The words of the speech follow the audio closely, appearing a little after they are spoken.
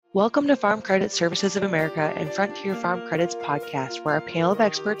Welcome to Farm Credit Services of America and Frontier Farm Credit's podcast, where our panel of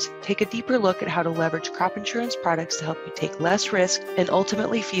experts take a deeper look at how to leverage crop insurance products to help you take less risk and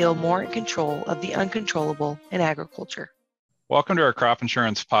ultimately feel more in control of the uncontrollable in agriculture. Welcome to our crop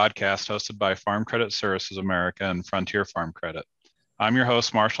insurance podcast hosted by Farm Credit Services of America and Frontier Farm Credit. I'm your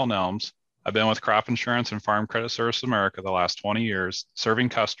host, Marshall Nelms. I've been with Crop Insurance and Farm Credit Services of America the last 20 years, serving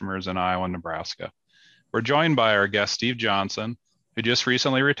customers in Iowa and Nebraska. We're joined by our guest, Steve Johnson, who just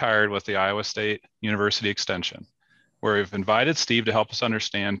recently retired with the Iowa State University Extension, where we've invited Steve to help us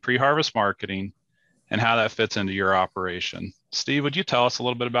understand pre-harvest marketing and how that fits into your operation. Steve, would you tell us a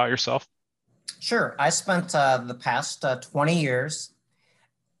little bit about yourself? Sure. I spent the past 20 years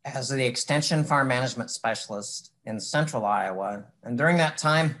as the Extension Farm Management Specialist in Central Iowa. And during that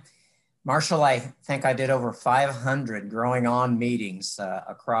time, Marshall, I think I did over 500 growing on meetings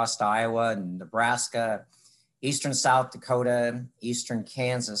across Iowa and Nebraska, Eastern South Dakota, Eastern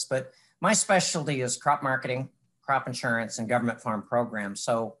Kansas. But my specialty is crop marketing, crop insurance, and government farm programs.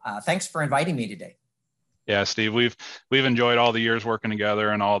 So thanks for inviting me today. Yeah, Steve, we've enjoyed all the years working together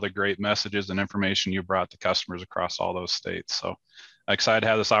and all the great messages and information you brought to customers across all those states. So excited to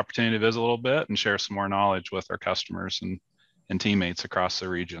have this opportunity to visit a little bit and share some more knowledge with our customers and teammates across the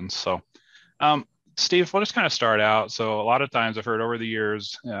regions. So Steve, we'll just kind of start out. So a lot of times I've heard over the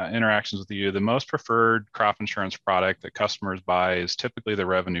years, interactions with you, the most preferred crop insurance product that customers buy is typically the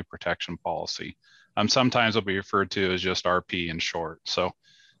revenue protection policy. Sometimes it'll be referred to as just RP in short. So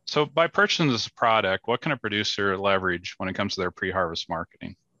by purchasing this product, what can a producer leverage when it comes to their pre-harvest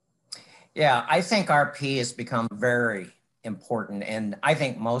marketing? Yeah, I think RP has become very important. And I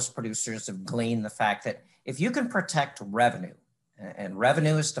think most producers have gleaned the fact that if you can protect revenue, and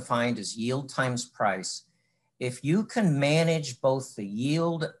revenue is defined as yield times price, if you can manage both the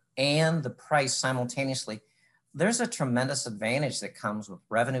yield and the price simultaneously, there's a tremendous advantage that comes with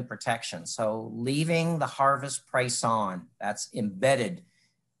revenue protection. So leaving the harvest price on, that's embedded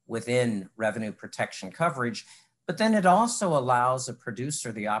within revenue protection coverage, but then it also allows a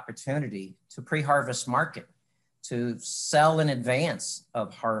producer the opportunity to pre-harvest market, to sell in advance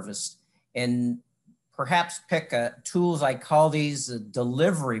of harvest, and perhaps pick tools, I call these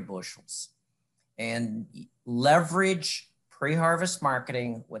delivery bushels, and leverage pre-harvest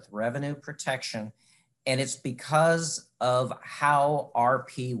marketing with revenue protection. And it's because of how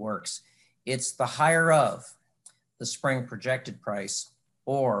RP works. It's the higher of the spring projected price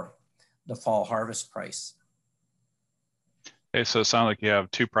or the fall harvest price. Okay, so it sounds like you have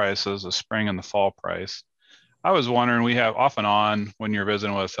two prices, the spring and the fall price. I was wondering, we have off and on when you're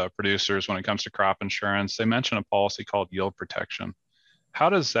visiting with producers when it comes to crop insurance, they mention a policy called yield protection. How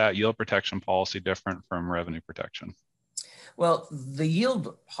does that yield protection policy different from revenue protection? Well, the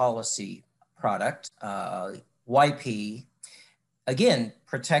yield policy product, YP, again,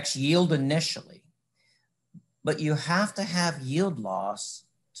 protects yield initially, but you have to have yield loss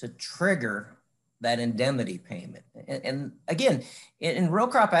to trigger that indemnity payment. And again, in row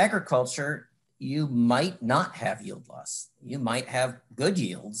crop agriculture, you might not have yield loss. You might have good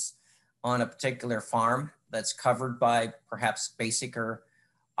yields on a particular farm that's covered by perhaps basic or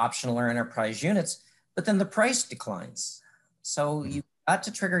optional or enterprise units, but then the price declines. So you've got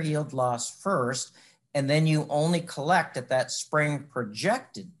to trigger yield loss first, and then you only collect at that spring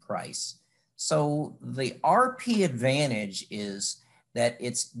projected price. So the RP advantage is that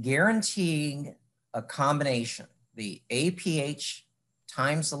it's guaranteeing a combination, the APH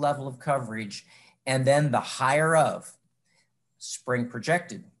times the level of coverage, and then the higher of spring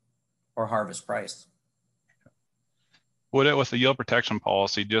projected or harvest price. Would it, with the yield protection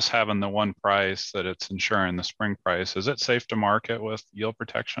policy, just having the one price that it's insuring, the spring price, is it safe to market with yield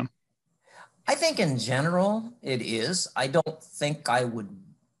protection? I think in general it is. I don't think I would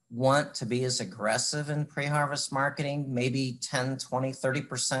want to be as aggressive in pre-harvest marketing, maybe 10, 20,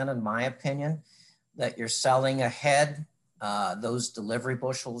 30% in my opinion, that you're selling ahead those delivery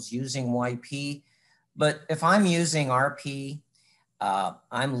bushels using YP. But if I'm using RP,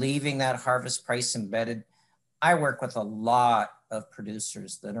 I'm leaving that harvest price embedded. I work with a lot of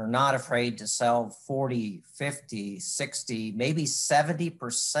producers that are not afraid to sell 40, 50, 60, maybe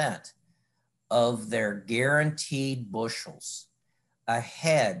 70% of their guaranteed bushels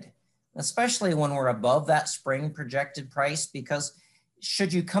ahead, especially when we're above that spring projected price, because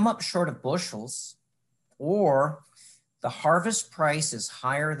should you come up short of bushels or the harvest price is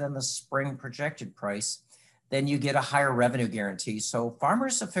higher than the spring projected price, then you get a higher revenue guarantee. So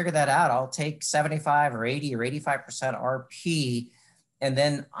farmers have figured that out. I'll take 75 or 80 or 85% RP, and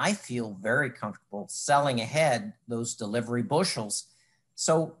then I feel very comfortable selling ahead those delivery bushels.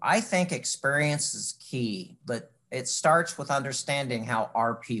 So I think experience is key, but It starts with understanding how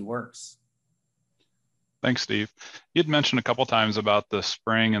RP works. Thanks, Steve. You'd mentioned a couple times about the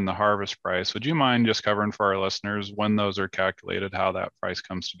spring and the harvest price. Would you mind just covering for our listeners when those are calculated, how that price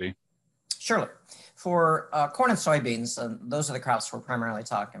comes to be? Surely. For corn and soybeans, those are the crops we're primarily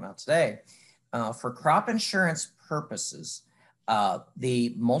talking about today. For crop insurance purposes,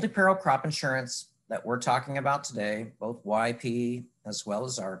 the multi-peril crop insurance that we're talking about today, both YP as well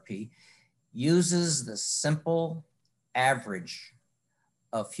as RP, uses the simple average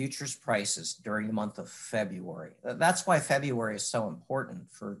of futures prices during the month of February. That's why February is so important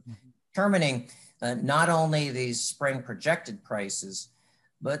for determining not only these spring projected prices,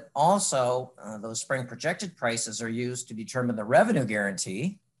 but also those spring projected prices are used to determine the revenue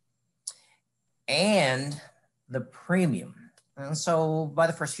guarantee and the premium. And so by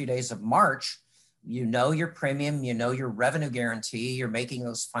the first few days of March, you know your premium, you know your revenue guarantee, you're making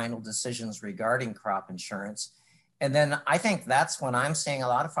those final decisions regarding crop insurance. And then I think that's when I'm seeing a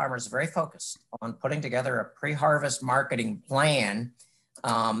lot of farmers very focused on putting together a pre-harvest marketing plan.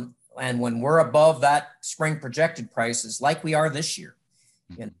 And when we're above that spring projected prices, like we are this year,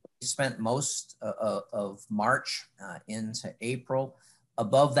 you know, we spent most of March into April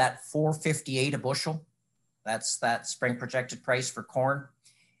above that 458 a bushel. That's that spring projected price for corn,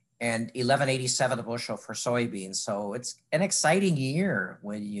 and 1187 a bushel for soybeans. So it's an exciting year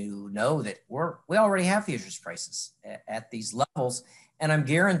when you know that we already have futures prices at these levels, and I'm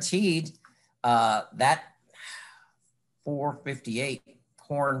guaranteed that 458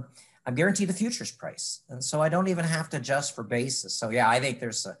 corn, I'm guaranteed the futures price. And so I don't even have to adjust for basis. So yeah, I think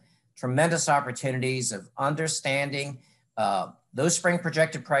there's tremendous opportunities of understanding those spring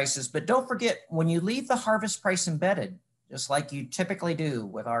projected prices. But don't forget, when you leave the harvest price embedded, just like you typically do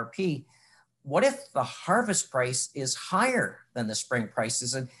with RP, what if the harvest price is higher than the spring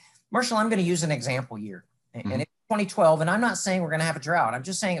prices? And Marshall, I'm going to use an example year. And it's 2012, and I'm not saying we're going to have a drought. I'm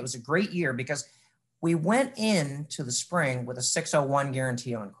just saying it was a great year because we went into the spring with a 601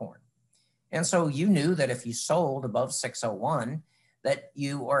 guarantee on corn. And so you knew that if you sold above 601, that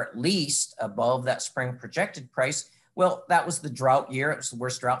you are at least above that spring projected price. Well, that was the drought year. It was the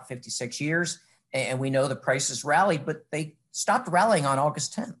worst drought in 56 years. And we know the prices rallied, but they stopped rallying on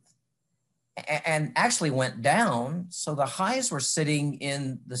August 10th and actually went down. So the highs were sitting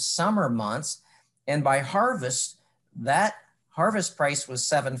in the summer months. And by harvest, that harvest price was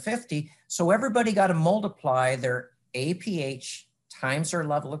 750. So everybody got to multiply their APH times their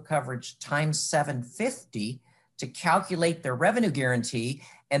level of coverage times 750 to calculate their revenue guarantee.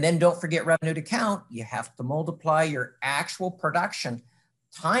 And then don't forget revenue to count. You have to multiply your actual production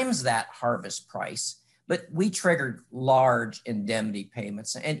times that harvest price. But we triggered large indemnity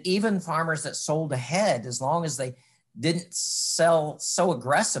payments, and even farmers that sold ahead, as long as they didn't sell so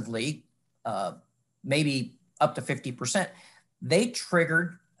aggressively, maybe up to 50%, they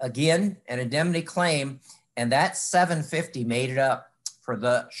triggered again an indemnity claim, and that 750 made it up for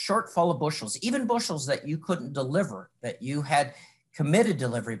the shortfall of bushels, even bushels that you couldn't deliver, that you had committed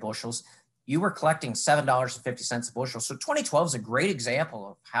delivery bushels. You were collecting $7.50 a bushel. So 2012 is a great example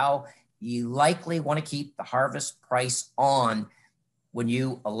of how you likely want to keep the harvest price on when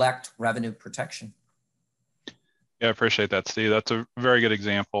you elect revenue protection. Yeah, I appreciate that, Steve. That's a very good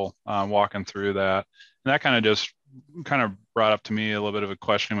example, walking through that. And that kind of brought up to me a little bit of a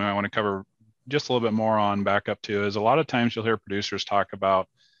question we might want to cover just a little bit more on back up to is a lot of times you'll hear producers talk about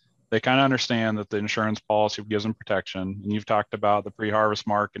they kind of understand that the insurance policy gives them protection. And you've talked about the pre-harvest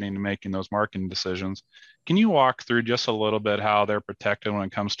marketing and making those marketing decisions. Can you walk through just a little bit how they're protected when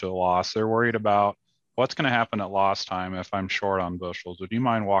it comes to a loss? They're worried about what's going to happen at loss time if I'm short on bushels. Would you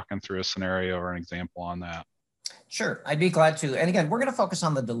mind walking through a scenario or an example on that? Sure, I'd be glad to. And again, we're going to focus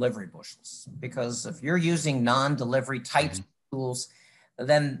on the delivery bushels because if you're using non-delivery types tools,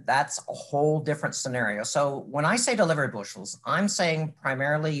 then that's a whole different scenario. So when I say delivery bushels, I'm saying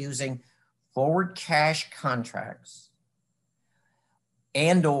primarily using forward cash contracts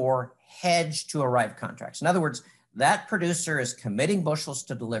and or hedge to arrive contracts. In other words, that producer is committing bushels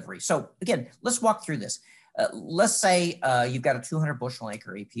to delivery. So again, let's walk through this. Let's say you've got a 200 bushel an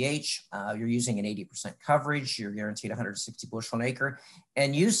acre APH, you're using an 80% coverage, you're guaranteed 160 bushel an acre,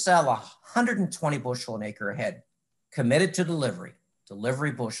 and you sell 120 bushel an acre ahead, committed to delivery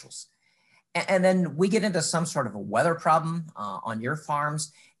bushels. And then we get into some sort of a weather problem on your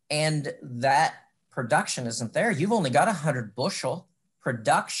farms, and that production isn't there. You've only got 100 bushel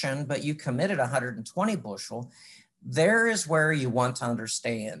production, but you committed 120 bushel. There is where you want to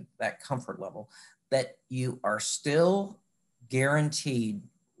understand that comfort level, that you are still guaranteed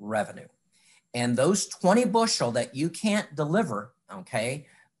revenue. And those 20 bushel that you can't deliver, okay,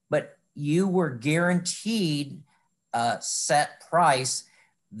 but you were guaranteed set price.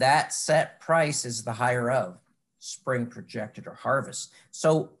 That set price is the higher of spring projected or harvest.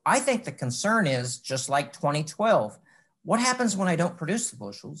 So I think the concern is just like 2012. What happens when I don't produce the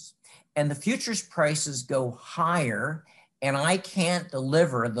bushels and the futures prices go higher and I can't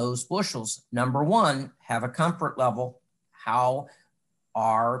deliver those bushels? Number one, have a comfort level how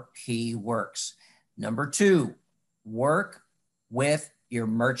RP works. Number two, work with your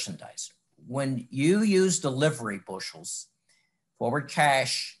merchandiser. When you use delivery bushels, forward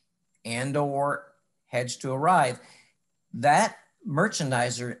cash and or hedge to arrive, that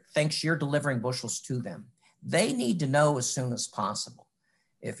merchandiser thinks you're delivering bushels to them. They need to know as soon as possible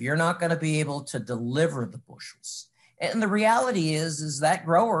if you're not going to be able to deliver the bushels. And the reality is that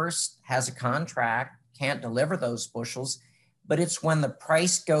grower has a contract, can't deliver those bushels, but it's when the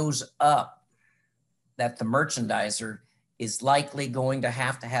price goes up that the merchandiser is likely going to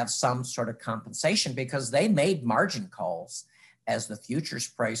have some sort of compensation because they made margin calls as the futures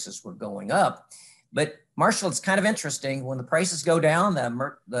prices were going up. But Marshall, it's kind of interesting when the prices go down, that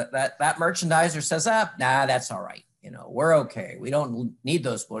merchandiser says, nah, that's all right. You know, we're okay. We don't need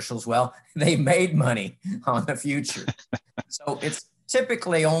those bushels. Well, they made money on the future. So it's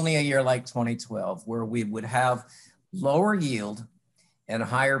typically only a year like 2012 where we would have lower yield and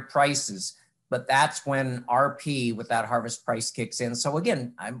higher prices, but that's when RP with that harvest price kicks in. So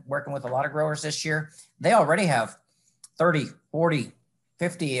again, I'm working with a lot of growers this year. They already have 30, 40,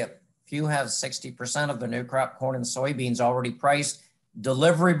 50, if you have 60% of the new crop corn and soybeans already priced,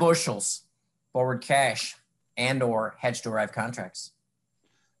 delivery bushels, forward cash, and or hedge to arrive contracts.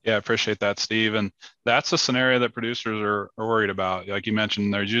 Yeah, I appreciate that, Steve. And that's a scenario that producers are worried about. Like you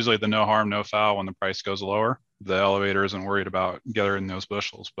mentioned, there's usually the no harm, no foul when the price goes lower. The elevator isn't worried about gathering those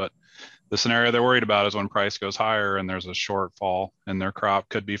bushels. But the scenario they're worried about is when price goes higher and there's a shortfall and their crop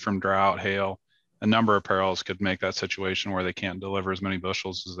could be from drought, hail. A number of perils could make that situation where they can't deliver as many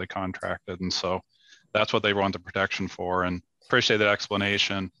bushels as they contracted. And so that's what they want the protection for. And appreciate that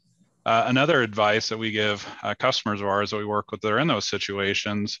explanation. Another advice that we give customers of ours that we work with that are in those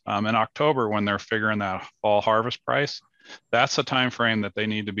situations in October when they're figuring that fall harvest price, that's the time frame that they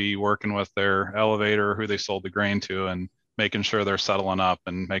need to be working with their elevator, who they sold the grain to, and making sure they're settling up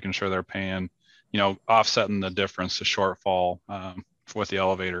and making sure they're paying, offsetting the difference, the shortfall with the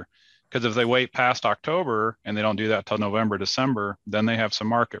elevator. Because if they wait past October and they don't do that till November, December, then they have some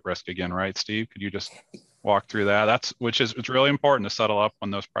market risk again, right, Steve? Could you just walk through that? It's really important to settle up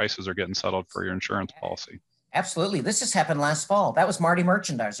when those prices are getting settled for your insurance policy. Absolutely. This just happened last fall. That was Marty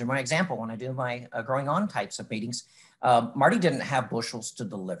Merchandiser, my example when I do my growing on types of meetings. Marty didn't have bushels to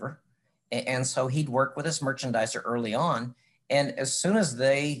deliver. And so he'd work with his merchandiser early on. And as soon as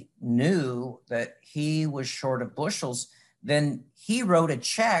they knew that he was short of bushels, then he wrote a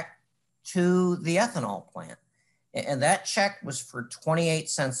check to the ethanol plant. And that check was for 28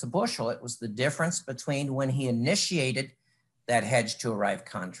 cents a bushel. It was the difference between when he initiated that hedge to arrive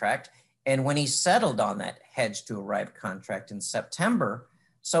contract and when he settled on that hedge to arrive contract in September.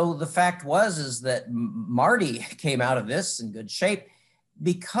 So the fact is that Marty came out of this in good shape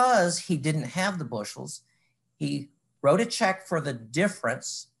because he didn't have the bushels. He wrote a check for the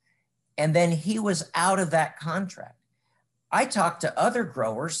difference, and then he was out of that contract. I talked to other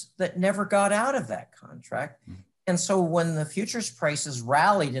growers that never got out of that contract. And so when the futures prices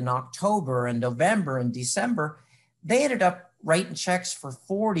rallied in October and November and December, they ended up writing checks for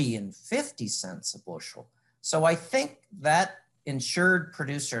 40 and 50 cents a bushel. So I think that insured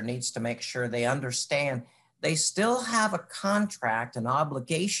producer needs to make sure they understand they still have a contract, an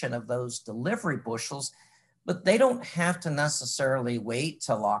obligation of those delivery bushels, but they don't have to necessarily wait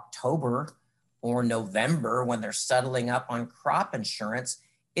till October or November when they're settling up on crop insurance.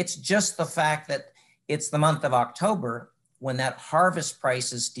 It's just the fact that it's the month of October when that harvest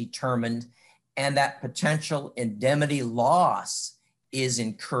price is determined and that potential indemnity loss is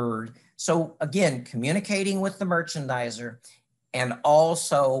incurred. So again, communicating with the merchandiser and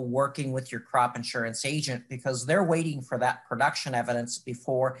also working with your crop insurance agent because they're waiting for that production evidence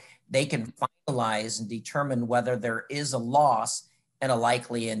before they can finalize and determine whether there is a loss and a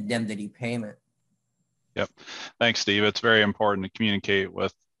likely indemnity payment. Yep. Thanks, Steve. It's very important to communicate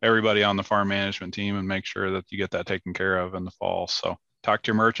with everybody on the farm management team and make sure that you get that taken care of in the fall. So talk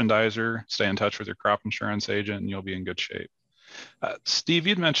to your merchandiser, stay in touch with your crop insurance agent, and you'll be in good shape. Steve,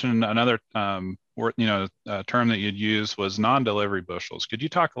 you'd mentioned another term that you'd use was non-delivery bushels. Could you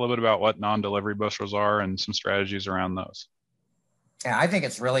talk a little bit about what non-delivery bushels are and some strategies around those? Yeah, I think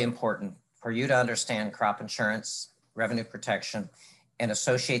it's really important for you to understand crop insurance, revenue protection, and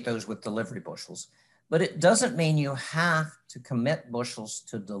associate those with delivery bushels. But it doesn't mean you have to commit bushels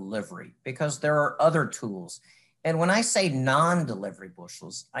to delivery because there are other tools. And when I say non-delivery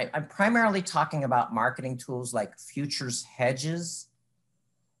bushels, I'm primarily talking about marketing tools like futures hedges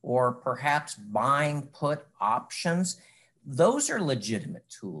or perhaps buying put options. Those are legitimate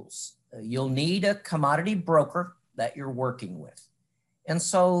tools. You'll need a commodity broker that you're working with. And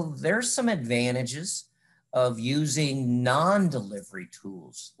so there's some advantages of using non-delivery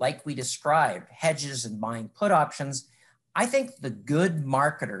tools like we described, hedges and buying put options. I think the good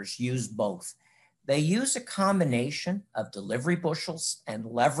marketers use both. They use a combination of delivery bushels and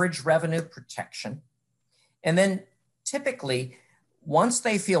leverage revenue protection. And then typically, once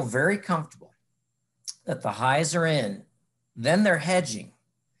they feel very comfortable that the highs are in, then they're hedging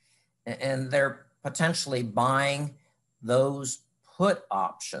and they're potentially buying those put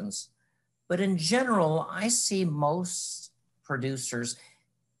options. But in general, I see most producers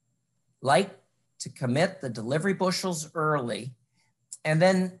like to commit the delivery bushels early and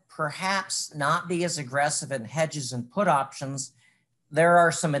then perhaps not be as aggressive in hedges and put options. There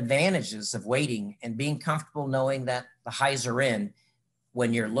are some advantages of waiting and being comfortable knowing that the highs are in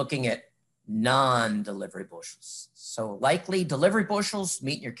when you're looking at non-delivery bushels. So likely delivery bushels,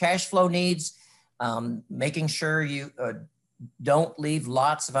 meeting your cash flow needs, making sure you don't leave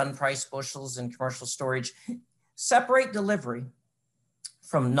lots of unpriced bushels in commercial storage. Separate delivery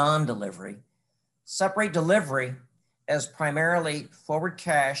from non-delivery. Separate delivery as primarily forward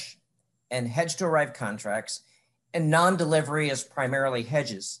cash and hedge to arrive contracts, and non-delivery as primarily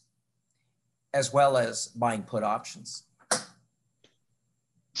hedges, as well as buying put options.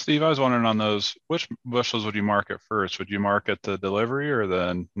 Steve, I was wondering on those, which bushels would you market first? Would you market the delivery or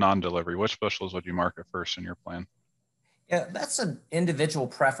the non-delivery? Which bushels would you market first in your plan? Yeah, that's an individual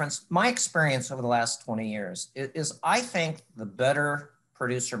preference. My experience over the last 20 years is I think the better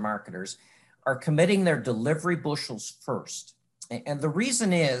producer marketers are committing their delivery bushels first. And the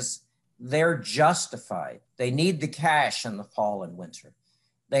reason is they're justified. They need the cash in the fall and winter.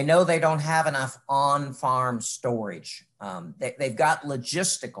 They know they don't have enough on-farm storage. They've got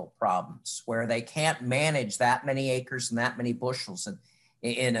logistical problems where they can't manage that many acres and that many bushels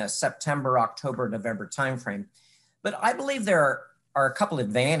in a September, October, November timeframe. But I believe there are a couple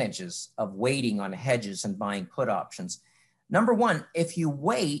advantages of waiting on hedges and buying put options. Number one, if you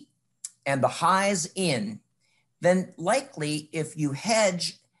wait and the high's in, then likely if you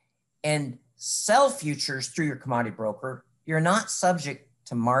hedge and sell futures through your commodity broker, you're not subject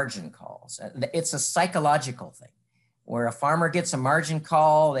to margin calls. It's a psychological thing where a farmer gets a margin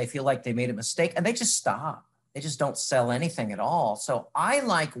call, they feel like they made a mistake and they just stop. They just don't sell anything at all. So I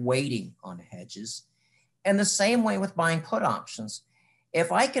like waiting on hedges. And the same way with buying put options.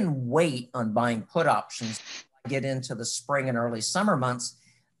 If I can wait on buying put options, get into the spring and early summer months,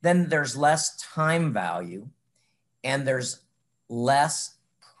 then there's less time value and there's less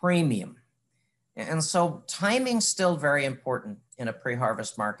premium. And so timing's still very important in a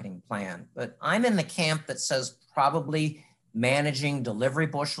pre-harvest marketing plan. But I'm in the camp that says probably managing delivery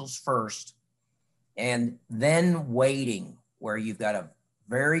bushels first and then waiting where you've got a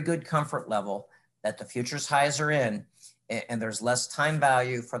very good comfort level that the futures highs are in and there's less time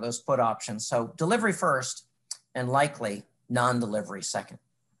value for those put options. So delivery first and likely non-delivery second.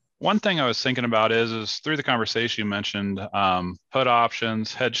 One thing I was thinking about is through the conversation you mentioned put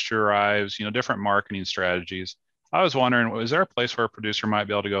options, hedge to arrives, different marketing strategies. I was wondering, is there a place where a producer might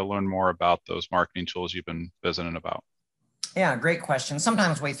be able to go learn more about those marketing tools you've been visiting about? Yeah, great question.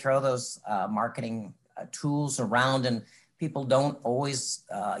 Sometimes we throw those marketing tools around and people don't always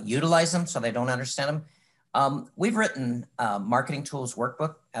utilize them, so they don't understand them. We've written a marketing tools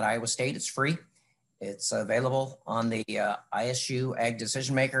workbook at Iowa State. It's free. It's available on the ISU Ag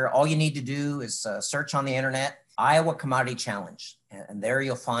Decision Maker. All you need to do is search on the internet, Iowa Commodity Challenge. And there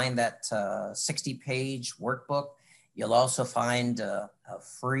you'll find that 60-page workbook. You'll also find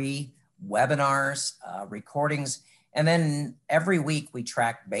free webinars, recordings. And then every week we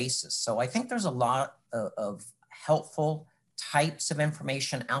track basis. So I think there's a lot of helpful types of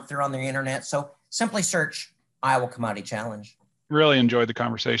information out there on the internet. So simply search Iowa Commodity Challenge. Really enjoyed the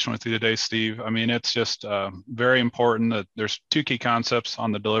conversation with you today, Steve. I mean, it's just very important that there's two key concepts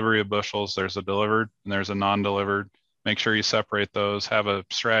on the delivery of bushels. There's a delivered and there's a non-delivered. Make sure you separate those, have a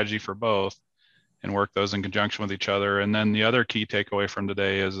strategy for both and work those in conjunction with each other. And then the other key takeaway from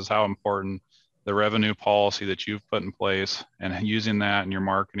today is how important the revenue policy that you've put in place and using that in your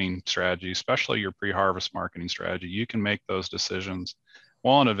marketing strategy, especially your pre-harvest marketing strategy. You can make those decisions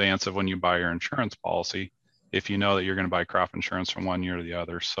well in advance of when you buy your insurance policy if you know that you're going to buy crop insurance from one year to the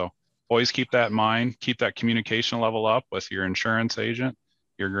other. So always keep that in mind, keep that communication level up with your insurance agent,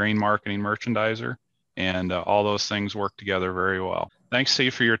 your grain marketing merchandiser, and all those things work together very well. Thanks,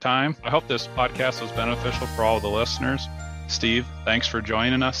 Steve, for your time. I hope this podcast was beneficial for all the listeners. Steve, thanks for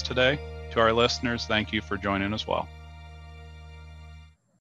joining us today. To our listeners, thank you for joining as well.